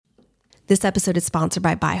This episode is sponsored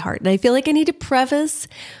by ByHeart, and I feel like I need to preface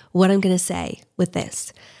what I'm going to say with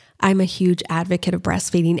this. I'm a huge advocate of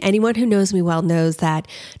breastfeeding. Anyone who knows me well knows that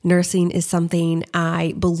nursing is something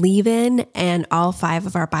I believe in, and all 5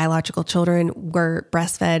 of our biological children were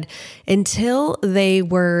breastfed until they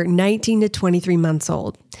were 19 to 23 months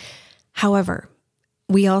old. However,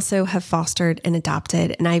 we also have fostered and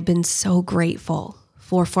adopted, and I've been so grateful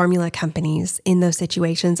for formula companies in those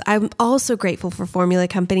situations. I'm also grateful for formula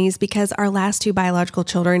companies because our last 2 biological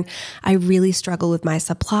children, I really struggled with my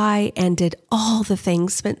supply and did all the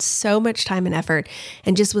things, spent so much time and effort,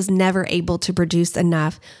 and just was never able to produce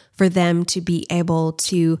enough for them to be able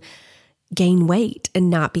to gain weight and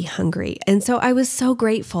not be hungry. And so I was so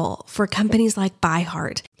grateful for companies like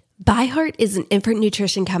ByHeart. ByHeart is an infant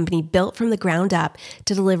nutrition company built from the ground up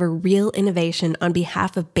to deliver real innovation on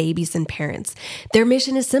behalf of babies and parents. Their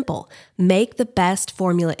mission is simple: make the best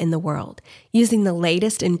formula in the world. Using the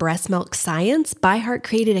latest in breast milk science, ByHeart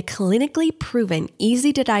created a clinically proven,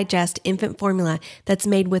 easy to digest infant formula that's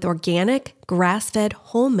made with organic, grass-fed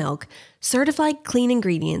whole milk, certified clean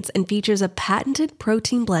ingredients, and features a patented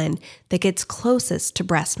protein blend that gets closest to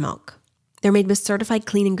breast milk. They're made with certified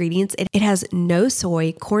clean ingredients. It has no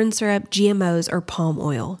soy, corn syrup, GMOs, or palm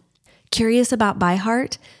oil. Curious about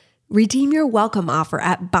ByHeart? Redeem your welcome offer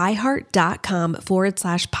at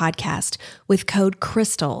byheart.com/podcast with code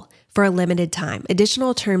CRYSTAL for a limited time.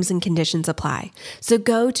 Additional terms and conditions apply. So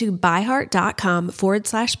go to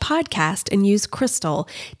byheart.com/podcast and use CRYSTAL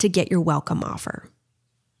to get your welcome offer.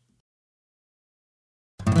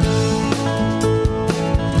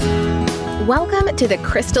 Welcome to the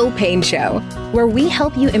Crystal Paine Show, where we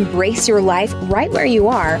help you embrace your life right where you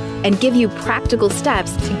are and give you practical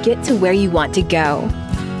steps to get to where you want to go.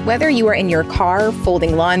 Whether you are in your car,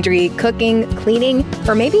 folding laundry, cooking, cleaning,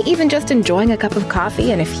 or maybe even just enjoying a cup of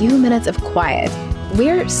coffee and a few minutes of quiet,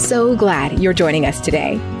 we're so glad you're joining us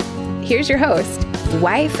today. Here's your host,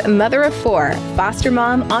 wife, mother of 4, foster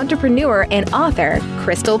mom, entrepreneur, and author,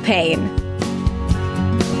 Crystal Paine.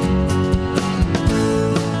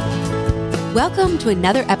 Welcome to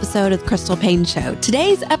another episode of the Crystal Paine Show.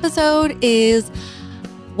 Today's episode is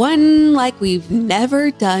one like we've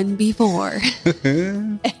never done before.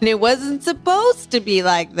 And it wasn't supposed to be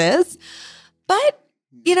like this. But,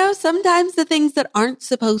 sometimes the things that aren't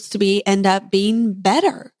supposed to be end up being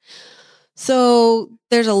better. So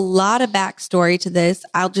there's a lot of backstory to this.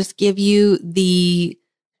 I'll just give you the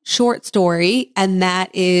short story. And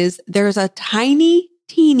that is there's a tiny,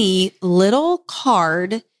 teeny little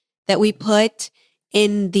card that we put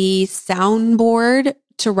in the soundboard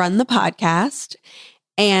to run the podcast.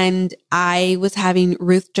 And I was having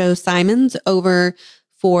Ruth Jo Simons over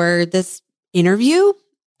for this interview.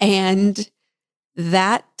 And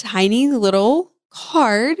that tiny little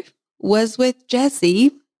card was with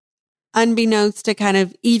Jesse, unbeknownst to kind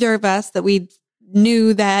of either of us that we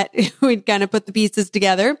knew that we'd kind of put the pieces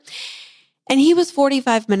together. And he was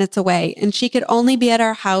 45 minutes away and she could only be at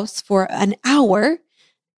our house for an hour.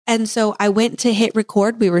 And so I went to hit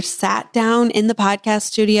record. We were sat down in the podcast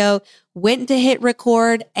studio, went to hit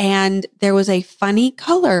record, and there was a funny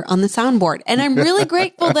color on the soundboard. And I'm really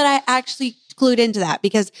grateful that I actually clued into that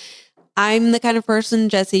because I'm the kind of person,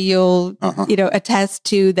 Jesse, you'll, attest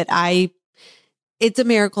to that it's a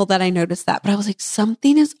miracle that I noticed that. But I was like,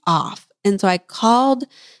 something is off. And so I called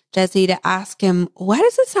Jesse to ask him, why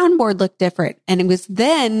does the soundboard look different? And it was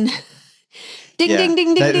then ding, ding,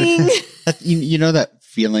 ding, ding, ding. You know that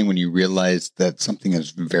feeling when you realize that something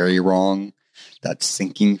is very wrong, that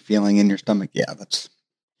sinking feeling in your stomach? Yeah, that's...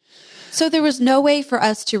 So there was no way for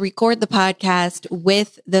us to record the podcast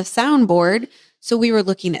with the soundboard. So we were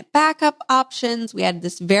looking at backup options. We had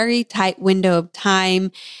this very tight window of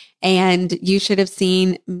time. And you should have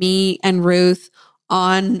seen me and Ruth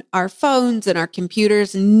on our phones and our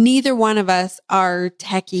computers. Neither one of us are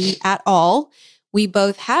techie at all. We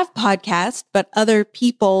both have podcasts, but other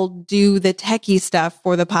people do the techie stuff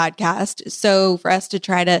for the podcast. So for us to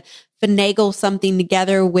try to finagle something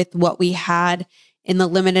together with what we had in the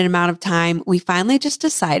limited amount of time, we finally just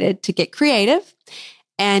decided to get creative.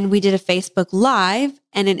 And we did a Facebook Live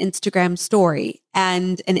and an Instagram story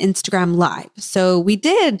and an Instagram Live. So we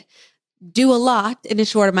did do a lot in a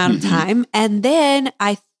short amount of time. And then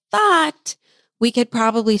I thought we could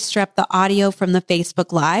probably strip the audio from the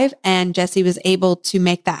Facebook Live, and Jesse was able to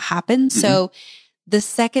make that happen. So the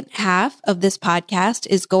second half of this podcast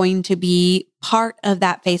is going to be part of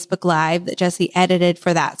that Facebook Live that Jesse edited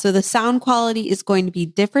for that. So the sound quality is going to be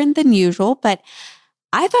different than usual, but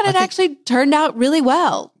I thought it actually turned out really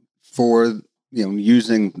well. For,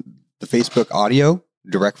 using the Facebook audio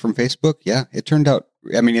direct from Facebook, yeah, it turned out,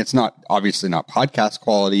 it's not, obviously not podcast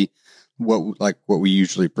quality what we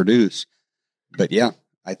usually produce. But yeah,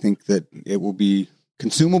 I think that it will be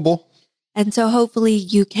consumable. And so hopefully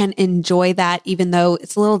you can enjoy that, even though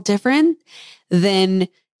it's a little different than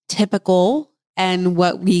typical and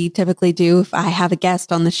what we typically do if I have a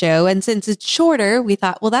guest on the show. And since it's shorter, we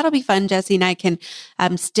thought, well, that'll be fun. Jesse and I can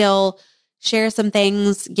still share some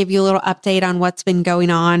things, give you a little update on what's been going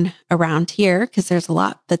on around here, because there's a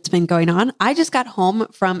lot that's been going on. I just got home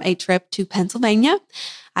from a trip to Pennsylvania.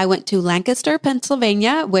 I went to Lancaster,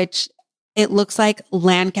 Pennsylvania, which it looks like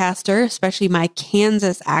Lancaster, especially my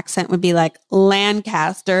Kansas accent would be like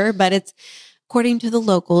Lancaster, but it's, according to the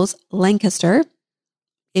locals, Lancaster.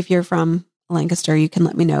 If you're from Lancaster, you can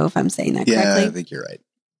let me know if I'm saying that correctly. Yeah, I think you're right.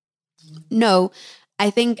 No, I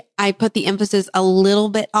think I put the emphasis a little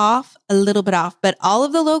bit off, but all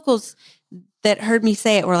of the locals that heard me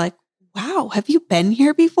say it were like, wow, have you been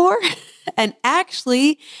here before? And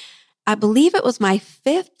actually, I believe it was my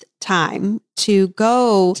 5th time to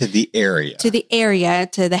go to the area,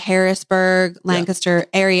 to the Harrisburg, Lancaster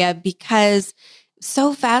area, because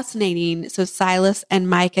so fascinating. So Silas and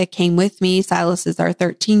Micah came with me. Silas is our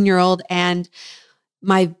 13-year-old. And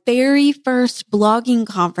my very first blogging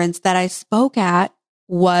conference that I spoke at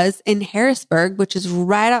was in Harrisburg, which is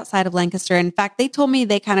right outside of Lancaster. In fact, they told me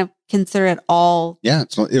they kind of consider it all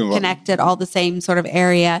connected, all the same sort of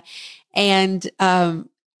area. And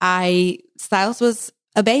Silas was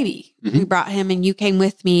a baby. Mm-hmm. We brought him and you came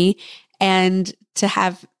with me. And to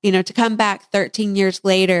have, to come back 13 years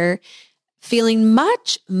later, feeling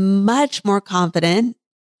much, much more confident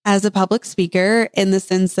as a public speaker, in the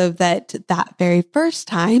sense of that very first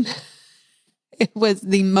time, it was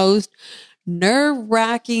the most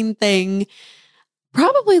nerve-wracking thing,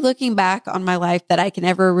 probably looking back on my life, that I can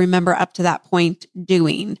ever remember up to that point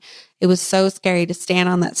doing. It was so scary to stand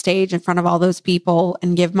on that stage in front of all those people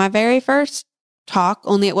and give my very first talk,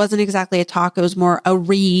 only it wasn't exactly a talk. It was more a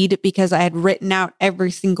read, because I had written out every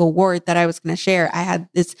single word that I was going to share. I had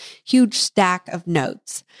this huge stack of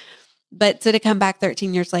notes. But so to come back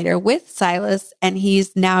 13 years later with Silas, and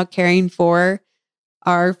he's now caring for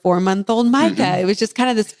our 4-month-old Micah. Mm-hmm. It was just kind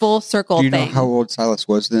of this full circle thing. Do you know how old Silas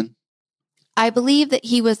was then? I believe that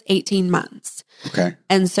he was 18 months. Okay.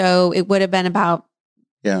 And so it would have been about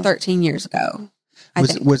 13 years ago.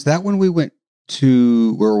 Was that when we went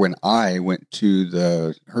to, or when I went to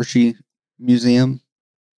the Hershey Museum?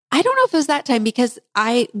 I don't know if it was that time, because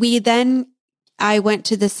I went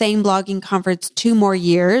to the same blogging conference 2 more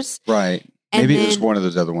years. Right. Maybe it was one of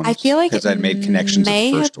those other ones. I feel like because I'd made connections with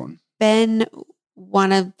the first one. Been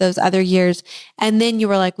one of those other years. And then you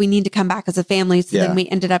were like, we need to come back as a family. So then we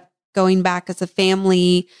ended up going back as a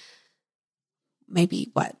family,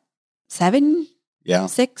 maybe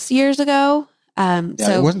 6 years ago. So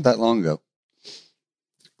it wasn't that long ago.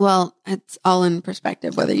 Well, it's all in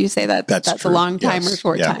perspective, whether you say that's a long time or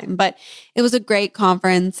short time. But it was a great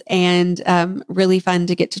conference, and really fun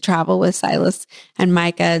to get to travel with Silas and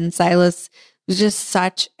Micah. And Silas was just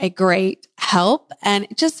such a great help, and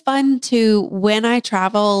just fun to, when I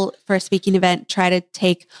travel for a speaking event, try to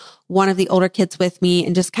take one of the older kids with me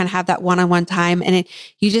and just kind of have that one-on-one time. And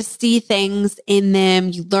you just see things in them,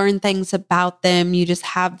 you learn things about them, you just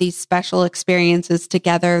have these special experiences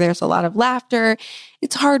together. There's a lot of laughter.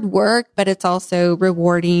 It's hard work, but it's also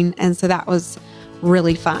rewarding. And so that was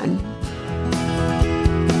really fun.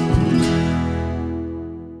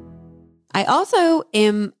 I also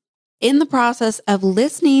am in the process of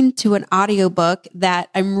listening to an audiobook that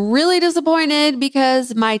I'm really disappointed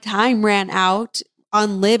because my time ran out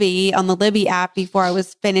on Libby, on the Libby app, before I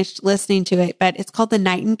was finished listening to it. But it's called The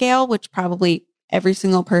Nightingale, which probably every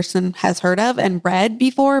single person has heard of and read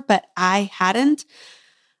before, but I hadn't.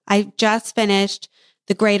 I just finished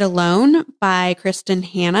The Great Alone by Kristen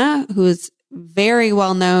Hanna, who is very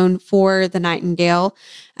well known for The Nightingale.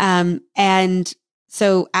 And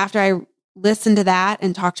so after I listened to that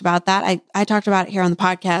and talked about that, I talked about it here on the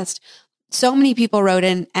podcast. So many people wrote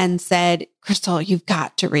in and said, Crystal, you've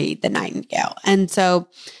got to read The Nightingale. And so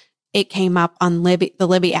it came up on the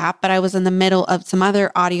Libby app, but I was in the middle of some other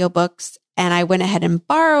audiobooks and I went ahead and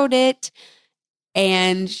borrowed it,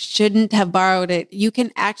 and shouldn't have borrowed it. You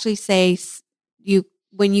can actually say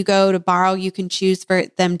when you go to borrow, you can choose for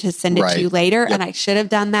them to send it to you later. Yep. And I should have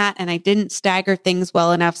done that. And I didn't stagger things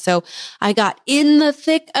well enough. So I got in the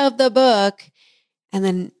thick of the book, and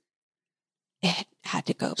then it had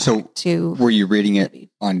to go back to. Were you reading it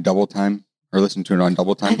on double time, or listening to it on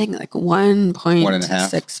double time? I think like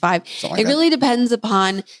 1.65. It really depends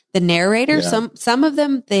upon the narrator. Yeah. Some of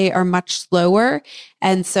them, they are much slower.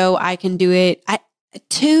 And so I can do it.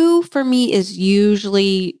 2 for me is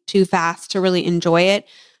usually too fast to really enjoy it.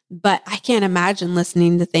 but I can't imagine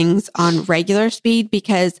listening to things on regular speed,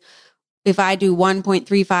 because if I do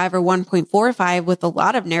 1.35 or 1.45 with a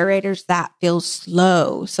lot of narrators, that feels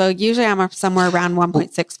slow. So usually I'm up somewhere around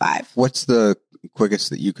 1.65. What's the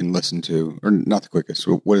quickest that you can listen to? Or not the quickest.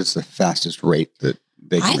 What is the fastest rate that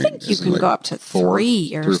they can I read? think you can go up to four,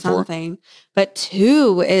 three or 3 or 4? something. But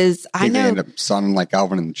 2 is, I They know, end up sounding like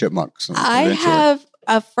Alvin and the Chipmunks. I eventually. have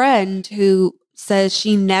a friend who says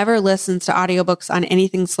she never listens to audiobooks on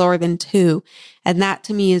anything slower than 2. And that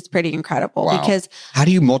to me is pretty incredible. Wow. Because How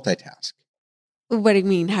do you multitask? what do you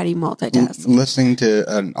mean? How do you multitask? Listening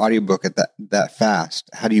to an audiobook at that fast,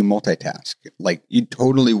 how do you multitask? Like, you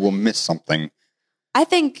totally will miss something. I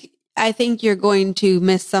think you're going to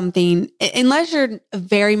miss something unless you're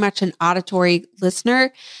very much an auditory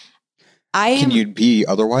listener. Can you be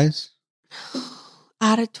otherwise?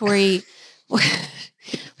 Auditory.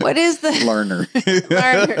 What is the Learner.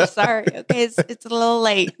 learner? Sorry. Okay. It's a little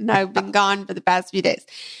late and I've been gone for the past few days.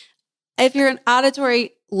 If you're an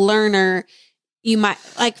auditory learner, you might,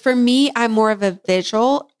 like for me, I'm more of a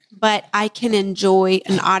visual, but I can enjoy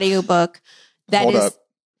an audiobook that Hold is up.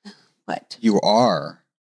 What? You are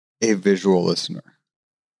a visual listener.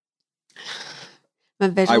 I'm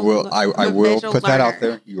a visual, I will put that out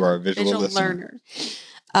there. You are a visual listener. learner.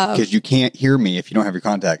 Because you can't hear me if you don't have your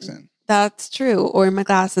contacts in. That's true, or my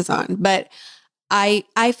glasses on. But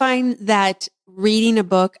I find that reading a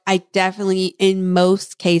book, I definitely, in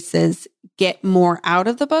most cases, get more out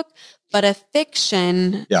of the book. But a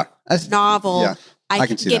fiction novel, yeah, I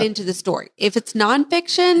can get into the story. If it's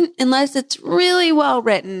nonfiction, unless it's really well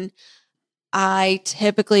written, I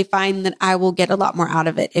typically find that I will get a lot more out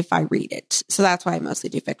of it if I read it. So that's why I mostly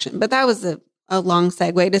do fiction. But that was a long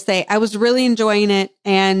segue to say I was really enjoying it.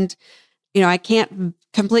 And, you know, I can't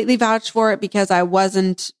completely vouch for it because I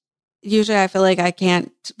wasn't, usually I feel like I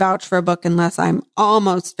can't vouch for a book unless I'm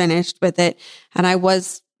almost finished with it. And I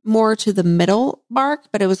was more to the middle mark,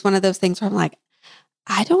 but it was one of those things where I'm like,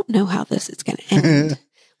 I don't know how this is going to end,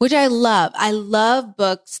 which I love. I love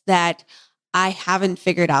books that I haven't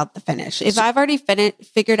figured out the finish. If I've already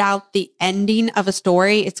figured out the ending of a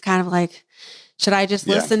story, it's kind of like, should I just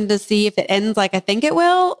listen to see if it ends like I think it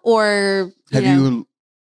will? Or have you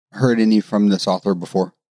heard any from this author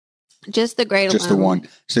before? Just The Great Alone. Just the one.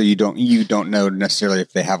 So you don't know necessarily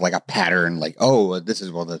if they have like a pattern, like, oh, this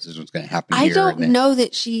is what's going to happen. I don't know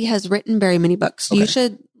that she has written very many books.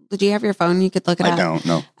 Okay. Do you have your phone? You could look it up. I don't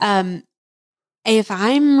know. If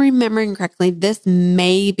I'm remembering correctly, this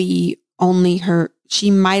may be only her. She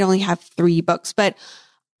might only have 3 books, but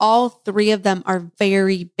all 3 of them are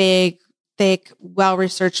very big, thick,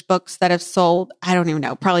 well-researched books that have sold, I don't even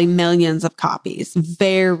know, probably millions of copies.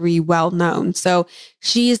 Very well known. So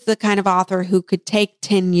she is the kind of author who could take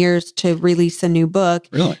 10 years to release a new book.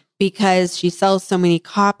 Really? Because she sells so many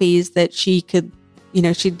copies that she could,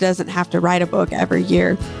 she doesn't have to write a book every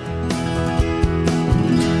year.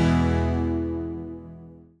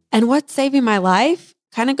 And what's saving my life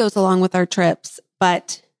kind of goes along with our trips,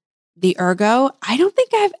 but the Ergo, I don't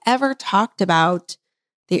think I've ever talked about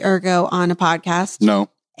the Ergo on a podcast. No.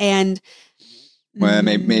 And well,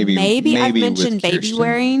 maybe I've mentioned baby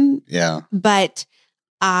wearing. Yeah. But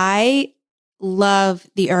I love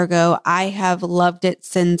the Ergo. I have loved it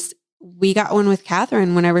since we got one with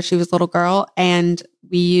Catherine whenever she was a little girl. And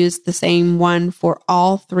we used the same one for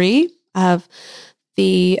all 3 of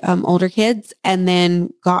the older kids, and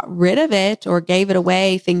then got rid of it or gave it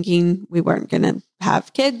away thinking we weren't going to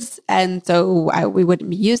have kids. And so we wouldn't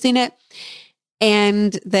be using it.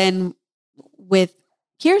 And then with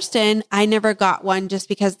Kirsten, I never got one just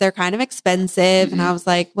because they're kind of expensive. Mm-hmm. And I was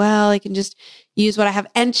like, well, I can just use what I have.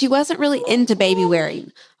 And she wasn't really into baby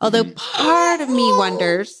wearing. Although part of me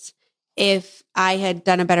wonders if I had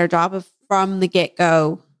done a better job of from the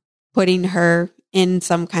get-go putting her in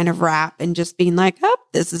some kind of wrap and just being like, oh,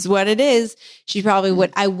 this is what it is. She probably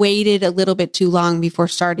would. I waited a little bit too long before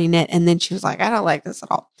starting it. And then she was like, I don't like this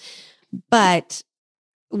at all. But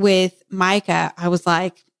with Micah, I was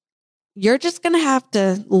like, you're just going to have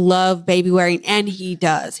to love baby wearing. And he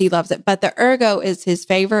does. He loves it. But the Ergo is his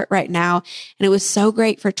favorite right now. And it was so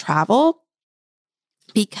great for travel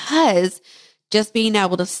because just being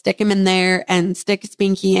able to stick him in there and stick his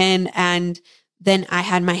binky in, and then I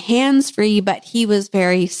had my hands free, but he was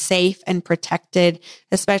very safe and protected,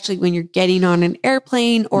 especially when you're getting on an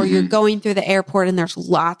airplane or you're going through the airport and there's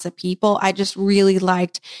lots of people. I just really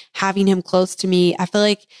liked having him close to me. I feel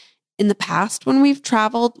like in the past when we've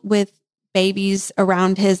traveled with babies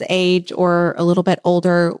around his age or a little bit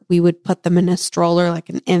older, we would put them in a stroller, like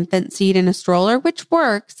an infant seat in a stroller, which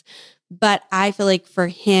works. But I feel like for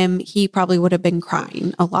him, he probably would have been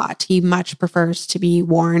crying a lot. He much prefers to be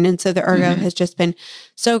worn. And so the Ergo has just been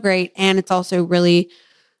so great. And it's also really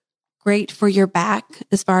great for your back,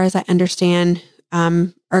 as far as I understand,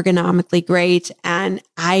 ergonomically great. And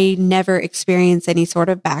I never experienced any sort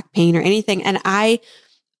of back pain or anything. And I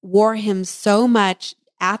wore him so much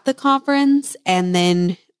at the conference and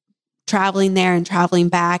then traveling there and traveling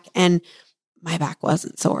back. And my back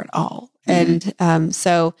wasn't sore at all. And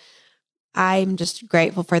so I'm just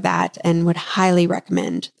grateful for that and would highly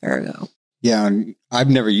recommend the Ergo. Yeah, and I've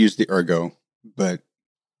never used the Ergo, but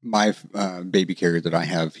my baby carrier that I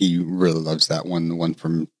have, he really loves that one, the one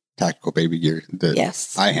from Tactical Baby Gear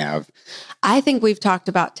that I have. I think we've talked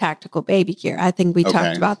about Tactical Baby Gear. I think we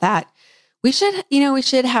talked about that. We should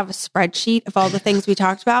have a spreadsheet of all the things we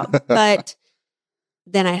talked about, but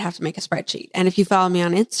then I'd have to make a spreadsheet. And if you follow me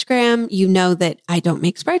on Instagram, you know that I don't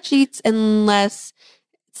make spreadsheets unless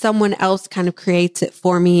someone else kind of creates it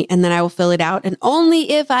for me, and then I will fill it out. And only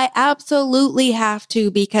if I absolutely have to,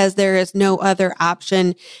 because there is no other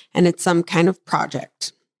option and it's some kind of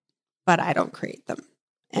project, but I don't create them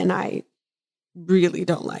and I really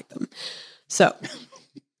don't like them. So,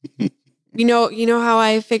 you know how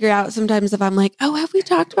I figure out sometimes if I'm like, oh, have we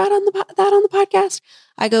talked about that on the podcast?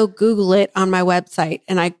 I go Google it on my website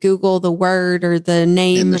and I Google the word or the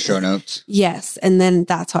name in the show notes. Yes. And then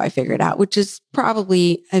that's how I figure it out, which is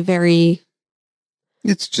probably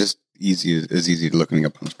it's just easy to looking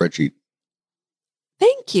up on a spreadsheet.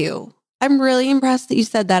 Thank you. I'm really impressed that you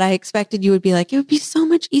said that. I expected you would be like, it would be so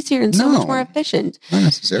much easier and so much more efficient. Not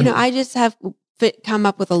necessarily. I just have come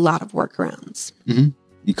up with a lot of workarounds. Mm-hmm.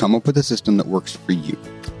 You come up with a system that works for you.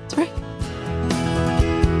 That's right.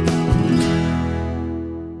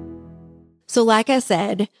 So like I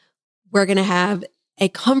said, we're going to have a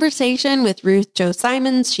conversation with Ruth Jo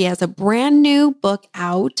Simons. She has a brand new book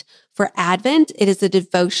out for Advent. It is a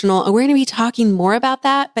devotional, and we're going to be talking more about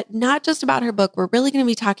that, but not just about her book. We're really going to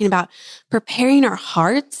be talking about preparing our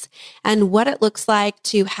hearts and what it looks like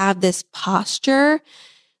to have this posture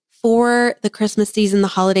for the Christmas season, the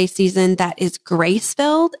holiday season that is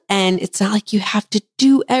grace-filled. And it's not like you have to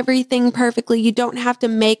do everything perfectly. You don't have to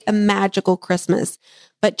make a magical Christmas,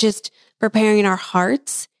 but just preparing our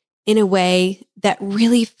hearts in a way that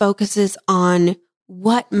really focuses on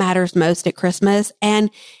what matters most at Christmas.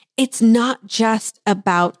 And it's not just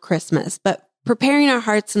about Christmas, but preparing our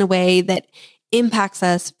hearts in a way that impacts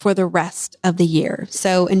us for the rest of the year.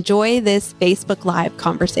 So enjoy this Facebook Live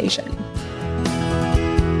conversation.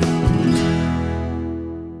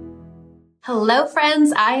 Hello,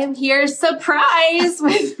 friends. I am here, surprise,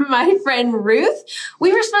 with my friend Ruth.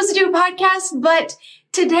 We were supposed to do a podcast, but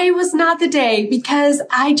today was not the day because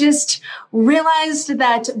I just realized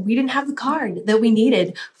that we didn't have the card that we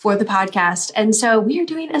needed for the podcast. And so we are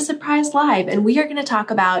doing a surprise live, and we are going to talk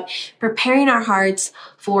about preparing our hearts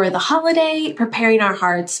for the holiday, preparing our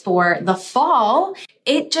hearts for the fall.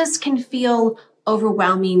 It just can feel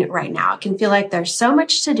overwhelming right now. It can feel like there's so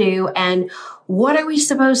much to do, and what are we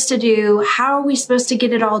supposed to do? How are we supposed to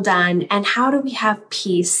get it all done? And how do we have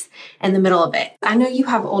peace in the middle of it? I know you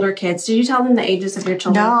have older kids. Did you tell them the ages of your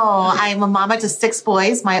children? No, I'm a mama to 6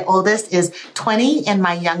 boys. My oldest is 20 and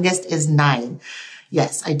my youngest is 9.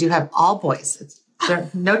 Yes, I do have all boys. There are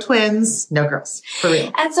no twins, no girls, for real.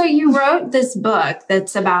 And so you wrote this book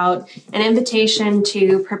that's about an invitation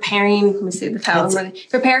to preparing, let me see the title,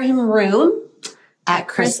 prepare him room at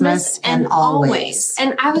Christmas and always.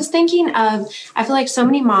 And I was thinking of, I feel like so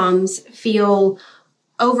many moms feel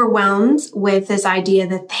overwhelmed with this idea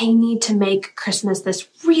that they need to make Christmas this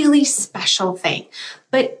really special thing.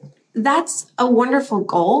 But that's a wonderful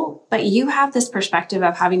goal. But you have this perspective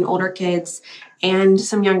of having older kids and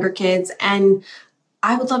some younger kids. And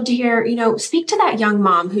I would love to hear, speak to that young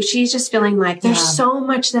mom who she's just feeling like there's so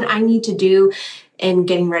much that I need to do in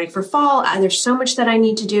getting ready for fall. And there's so much that I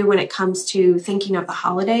need to do when it comes to thinking of the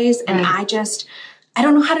holidays. And I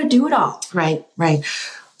don't know how to do it all. Right.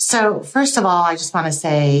 So first of all, I just want to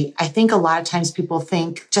say, I think a lot of times people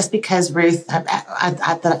think just because Ruth,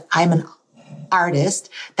 that I'm an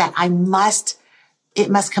artist, that it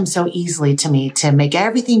must come so easily to me to make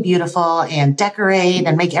everything beautiful and decorate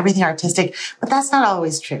and make everything artistic, but that's not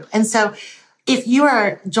always true. And so if you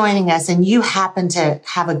are joining us and you happen to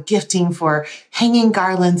have a gifting for hanging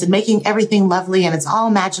garlands and making everything lovely and it's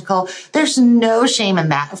all magical, there's no shame in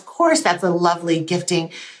that. Of course, that's a lovely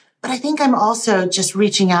gifting. But I think I'm also just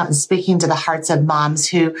reaching out and speaking to the hearts of moms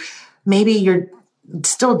who maybe you're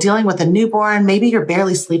still dealing with a newborn. Maybe you're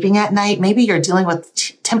barely sleeping at night. Maybe you're dealing with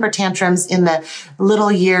temper tantrums in the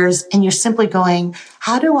little years and you're simply going,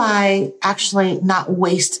 how do I actually not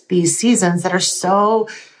waste these seasons that are so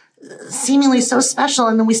seemingly so special.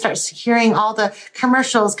 And then we start hearing all the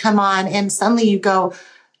commercials come on, and suddenly you go,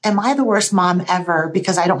 am I the worst mom ever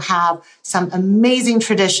because I don't have some amazing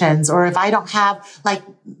traditions? Or if I don't have like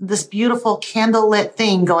this beautiful candlelit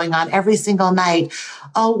thing going on every single night?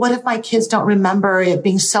 Oh, what if my kids don't remember it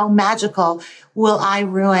being so magical? Will I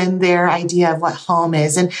ruin their idea of what home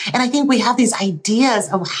is? And I think we have these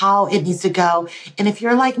ideas of how it needs to go. And if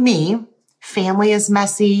you're like me, family is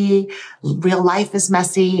messy, real life is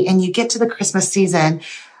messy, and you get to the Christmas season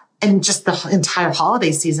and just the entire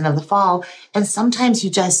holiday season of the fall. And sometimes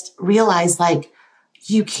you just realize like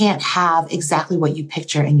you can't have exactly what you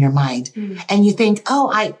picture in your mind. And you think,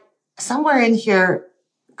 oh, somewhere in here,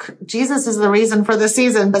 Jesus is the reason for the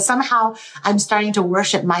season, but somehow I'm starting to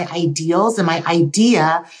worship my ideals and my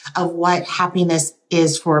idea of what happiness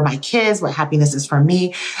is for my kids, what happiness is for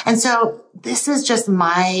me. And so this is just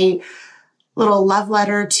my little love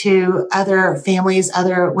letter to other families,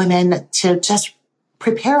 other women, to just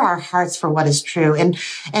prepare our hearts for what is true.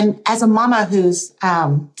 And as a mama who's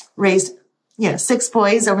raised, 6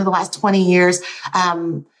 boys over the last 20 years,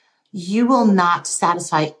 you will not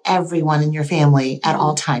satisfy everyone in your family at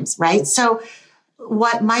all times, right? So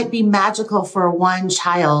what might be magical for one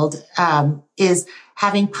child is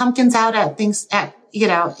having pumpkins out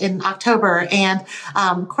in October, and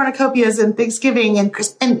cornucopias and Thanksgiving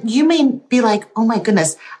and you may be like, oh my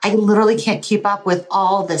goodness, I literally can't keep up with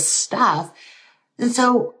all this stuff. And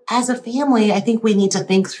so as a family, I think we need to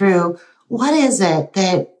think through, what is it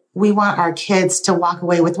that we want our kids to walk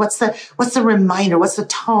away with? What's the reminder? What's the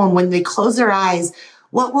tone when they close their eyes?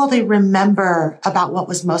 What will they remember about what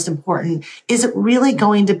was most important? Is it really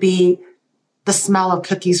going to be the smell of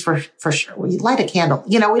cookies for sure? We light a candle.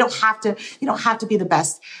 You don't have to be the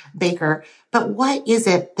best baker, but what is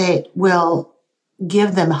it that will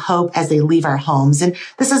give them hope as they leave our homes? And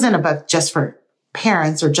this isn't a book just for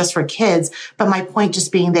parents or just for kids, but my point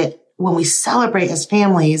just being that when we celebrate as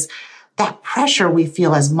families, that pressure we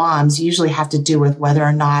feel as moms usually have to do with whether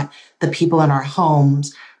or not the people in our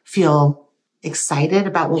homes feel excited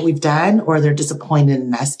about what we've done or they're disappointed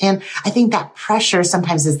in us. And I think that pressure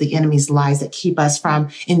sometimes is the enemy's lies that keep us from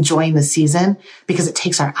enjoying the season, because it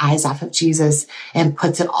takes our eyes off of Jesus and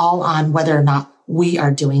puts it all on whether or not we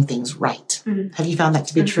are doing things right. Mm-hmm. Have you found that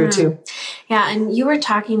to be true too? Yeah. And you were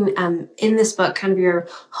talking in this book, kind of your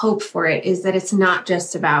hope for it is that it's not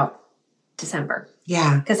just about December.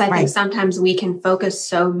 Yeah. Because I think sometimes we can focus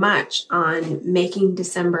so much on making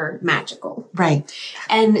December magical. Right.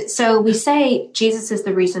 And so we say Jesus is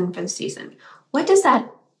the reason for the season. What does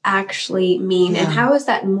that actually mean? Yeah. And how is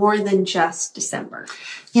that more than just December?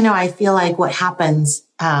 I feel like what happens,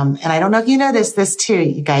 and I don't know if you notice this too,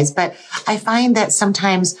 you guys, but I find that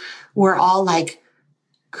sometimes we're all like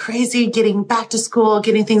crazy getting back to school,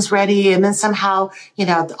 getting things ready. And then somehow,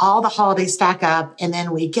 all the holidays stack up, and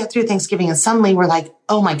then we get through Thanksgiving and suddenly we're like,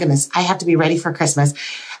 oh my goodness, I have to be ready for Christmas.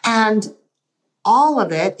 And all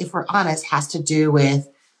of it, if we're honest, has to do with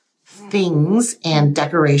things and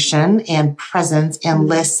decoration and presents and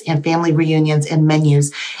lists and family reunions and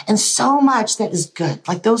menus and so much that is good.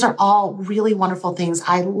 Like those are all really wonderful things.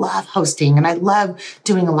 I love hosting and I love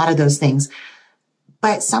doing a lot of those things.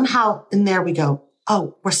 But somehow in there we go,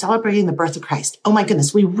 oh, we're celebrating the birth of Christ. Oh my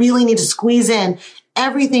goodness. We really need to squeeze in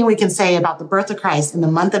everything we can say about the birth of Christ in the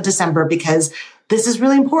month of December, because this is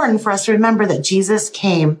really important for us to remember that Jesus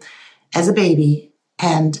came as a baby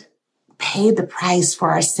and paid the price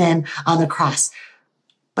for our sin on the cross.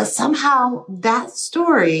 But somehow that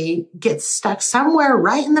story gets stuck somewhere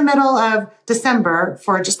right in the middle of December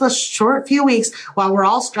for just a short few weeks while we're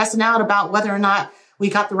all stressing out about whether or not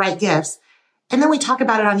we got the right gifts. And then we talk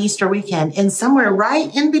about it on Easter weekend, and somewhere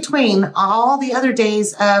right in between all the other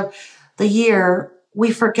days of the year,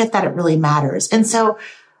 we forget that it really matters. And so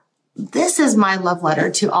this is my love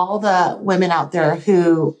letter to all the women out there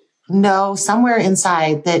who know somewhere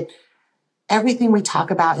inside that everything we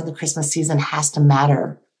talk about in the Christmas season has to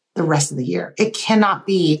matter the rest of the year. It cannot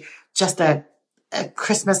be just a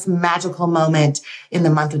Christmas magical moment in the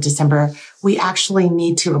month of December. We actually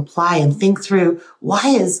need to apply and think through, why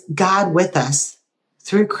is God with us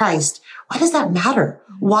through Christ? Why does that matter?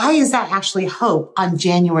 Why is that actually hope on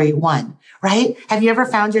January 1? Right? Have you ever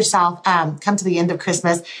found yourself come to the end of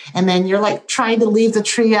Christmas and then you're like trying to leave the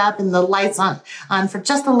tree up and the lights on for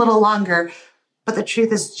just a little longer? But the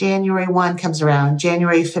truth is January 1 comes around,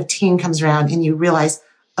 January 15 comes around, and you realize,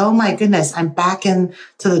 oh my goodness, I'm back into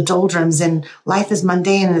the doldrums and life is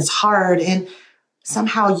mundane and it's hard. And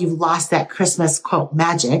somehow you've lost that Christmas quote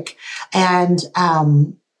magic. And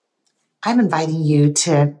I'm inviting you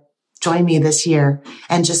to join me this year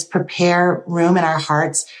and just prepare room in our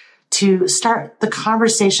hearts to start the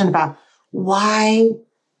conversation about why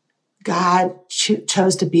God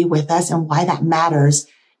chose to be with us and why that matters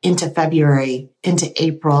into February, into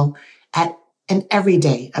April, and every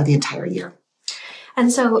day of the entire year.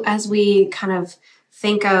 And so as we kind of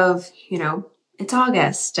think of, it's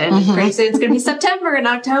August and pretty soon it's going to be September and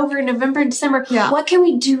October and November and December. Yeah. What can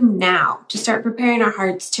we do now to start preparing our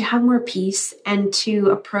hearts to have more peace and to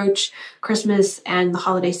approach Christmas and the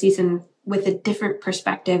holiday season with a different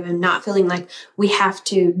perspective and not feeling like we have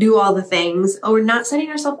to do all the things or not setting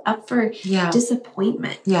ourselves up for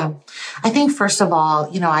disappointment? Yeah. I think first of all,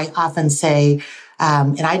 I often say,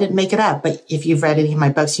 and I didn't make it up, but if you've read any of my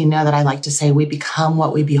books, you know that I like to say we become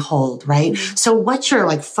what we behold, right? Mm-hmm. So what you're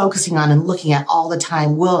like focusing on and looking at all the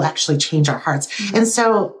time will actually change our hearts. Mm-hmm. And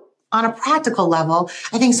so on a practical level,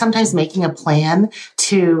 I think sometimes making a plan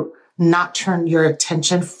to not turn your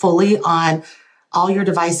attention fully on all your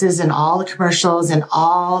devices and all the commercials and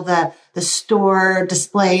all the store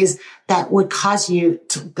displays that would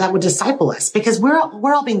that would disciple us, because we're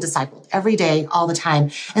all being discipled every day, all the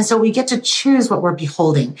time. And so we get to choose what we're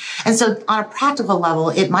beholding. And so on a practical level,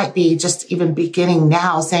 it might be just even beginning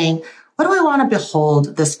now saying, what do I want to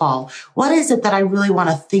behold this fall? What is it that I really want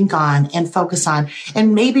to think on and focus on?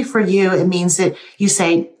 And maybe for you, it means that you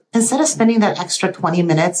say, instead of spending that extra 20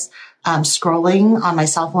 minutes scrolling on my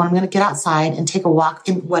cell phone, I'm going to get outside and take a walk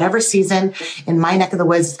in whatever season. In my neck of the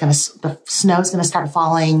woods, the snow is going to start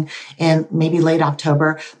falling in maybe late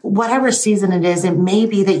October. Whatever season it is, it may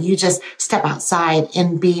be that you just step outside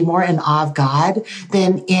and be more in awe of God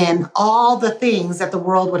than in all the things that the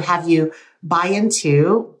world would have you buy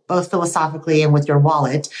into, both philosophically and with your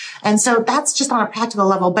wallet. And so that's just on a practical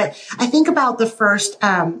level. But I think about the first,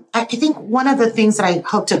 I think one of the things that I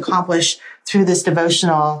hope to accomplish through this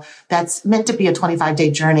devotional that's meant to be a 25-day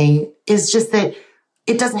journey is just that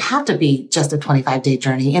it doesn't have to be just a 25-day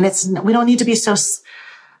journey. And we don't need to be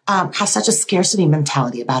have such a scarcity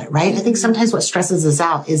mentality about it, right? I think sometimes what stresses us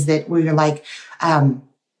out is that we're like,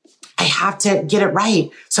 I have to get it right.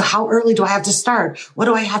 So how early do I have to start? What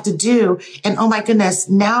do I have to do? And oh my goodness,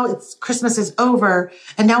 now Christmas is over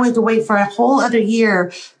and now we have to wait for a whole other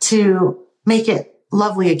year to make it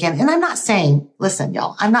lovely again. And I'm not saying, listen,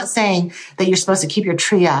 y'all, I'm not saying that you're supposed to keep your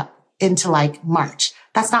tree up into like March.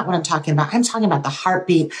 That's not what I'm talking about. I'm talking about the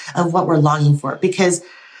heartbeat of what we're longing for, because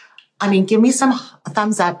give me some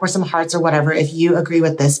thumbs up or some hearts or whatever if you agree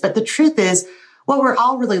with this. But the truth is, what we're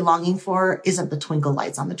all really longing for isn't the twinkle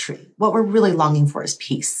lights on the tree. What we're really longing for is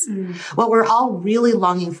peace. Mm. What we're all really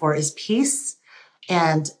longing for is peace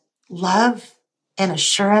and love and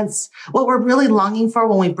assurance. What we're really longing for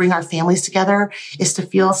when we bring our families together is to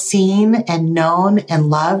feel seen and known and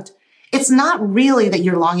loved. It's not really that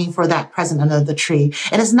you're longing for that present under the tree.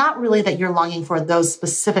 And it's not really that you're longing for those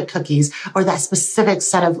specific cookies or that specific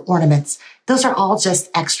set of ornaments. Those are all just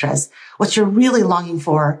extras. What you're really longing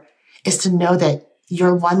for is to know that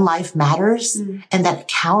your one life matters and that it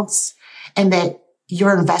counts, and that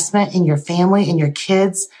your investment in your family and your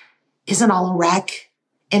kids isn't all a wreck,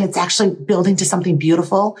 and it's actually building to something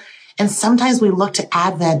beautiful. And sometimes we look to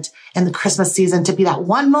Advent and the Christmas season to be that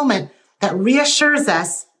one moment that reassures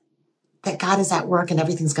us that God is at work and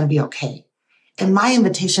everything's going to be okay. And my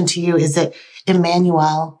invitation to you is that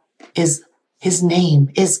Emmanuel is his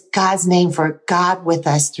name, is God's name for God with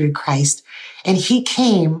us through Christ. And he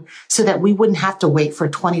came so that we wouldn't have to wait for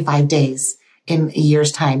 25 days in a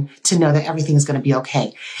year's time to know that everything is going to be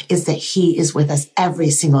okay. Is that he is with us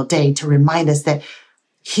every single day to remind us that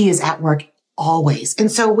he is at work always.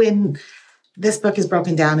 And so when this book is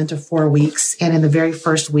broken down into 4 weeks, and in the very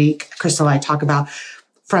first week, Crystal and I talk about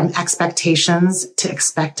from expectations to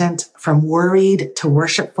expectant, from worried to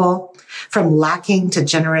worshipful, from lacking to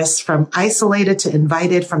generous, from isolated to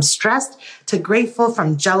invited, from stressed to grateful,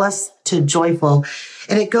 from jealous to joyful.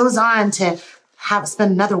 And it goes on to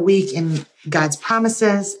spend another week in God's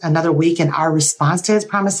promises, another week in our response to his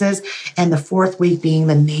promises, and the fourth week being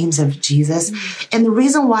the names of Jesus. And the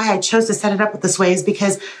reason why I chose to set it up this way is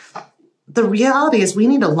because the reality is we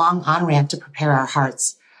need a long on-ramp to prepare our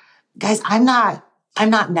hearts. Guys, I'm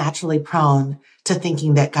not naturally prone to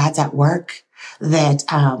thinking that God's at work, that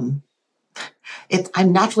I'm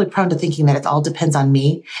naturally prone to thinking that it all depends on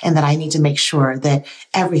me and that I need to make sure that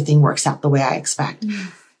everything works out the way I expect.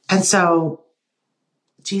 And so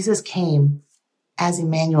Jesus came as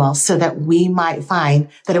Emmanuel so that we might find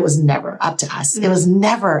that it was never up to us. It was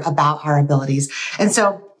never about our abilities. And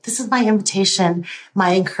so this is my invitation,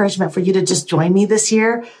 my encouragement for you to just join me this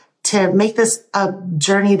year to make this a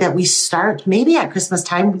journey that we start maybe at Christmas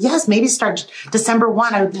time. Yes, maybe start December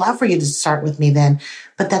 1. I would love for you to start with me then,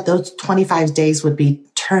 but that those 25 days would be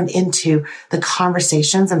turned into the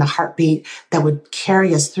conversations and the heartbeat that would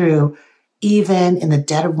carry us through even in the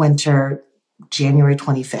dead of winter, January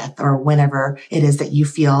 25th, or whenever it is that you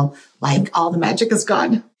feel like all the magic is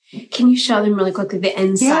gone. Can you show them really quickly the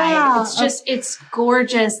inside? Yeah. It's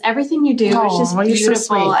gorgeous. Everything you do is just beautiful.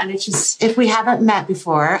 So and it's just... If we haven't met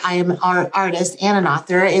before, I am an artist and an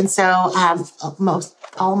author. And so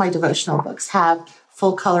all my devotional books have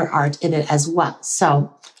full color art in it as well.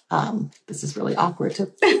 So this is really awkward to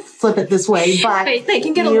flip it this way, but they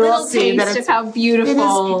can get a little taste of how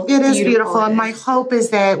beautiful it is beautiful. And my hope is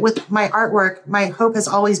that with my artwork, my hope has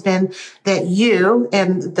always been that you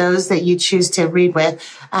and those that you choose to read with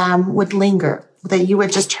would linger, that you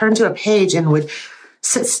would just turn to a page and would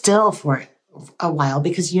sit still for it a while,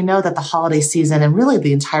 because you know that the holiday season and really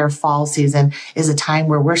the entire fall season is a time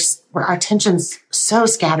where our attention's so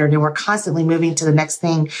scattered and we're constantly moving to the next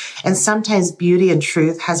thing. And sometimes beauty and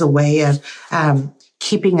truth has a way of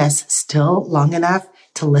keeping us still long enough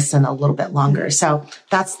to listen a little bit longer. So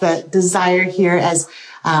that's the desire here.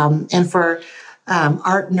 And for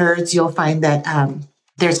art nerds, you'll find that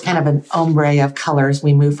there's kind of an ombre of colors.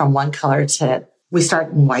 We move from one color we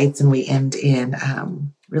start in whites and we end in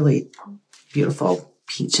really beautiful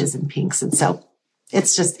peaches and pinks. And so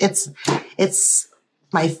it's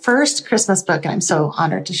my first Christmas book, and I'm so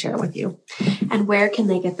honored to share it with you. And where can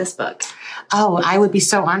they get this book? Oh, I would be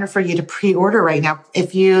so honored for you to pre-order right now.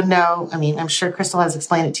 If you know, I'm sure Crystal has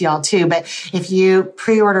explained it to y'all too, but if you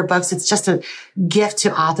pre-order books, it's just a gift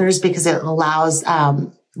to authors because it allows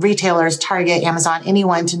retailers, Target, Amazon,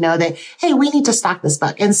 anyone to know that, hey, we need to stock this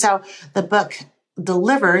book. And so the book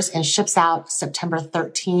delivers and ships out September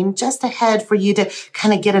 13, just ahead for you to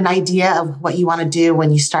kind of get an idea of what you want to do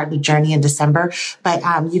when you start the journey in December. But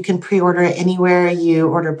you can pre-order it anywhere you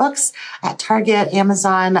order books, at Target,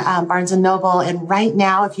 Amazon, Barnes & Noble. And right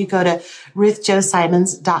now, if you go to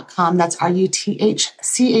ruthjosimons.com, that's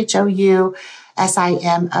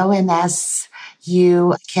RuthChoUsimons,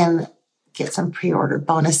 you can get some pre-order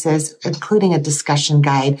bonuses, including a discussion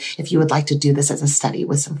guide if you would like to do this as a study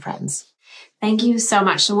with some friends. Thank you so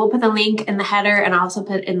much. So we'll put the link in the header and also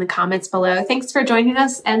put in the comments below. Thanks for joining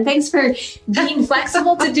us, and thanks for being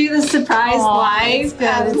flexible to do the surprise live. It's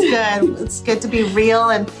good. It's good. It's good to be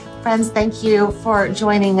real. And friends, thank you for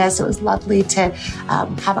joining us. It was lovely to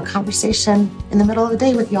have a conversation in the middle of the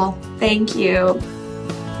day with y'all. Thank you.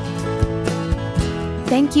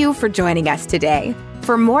 Thank you for joining us today.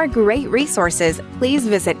 For more great resources, please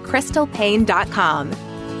visit crystalpaine.com.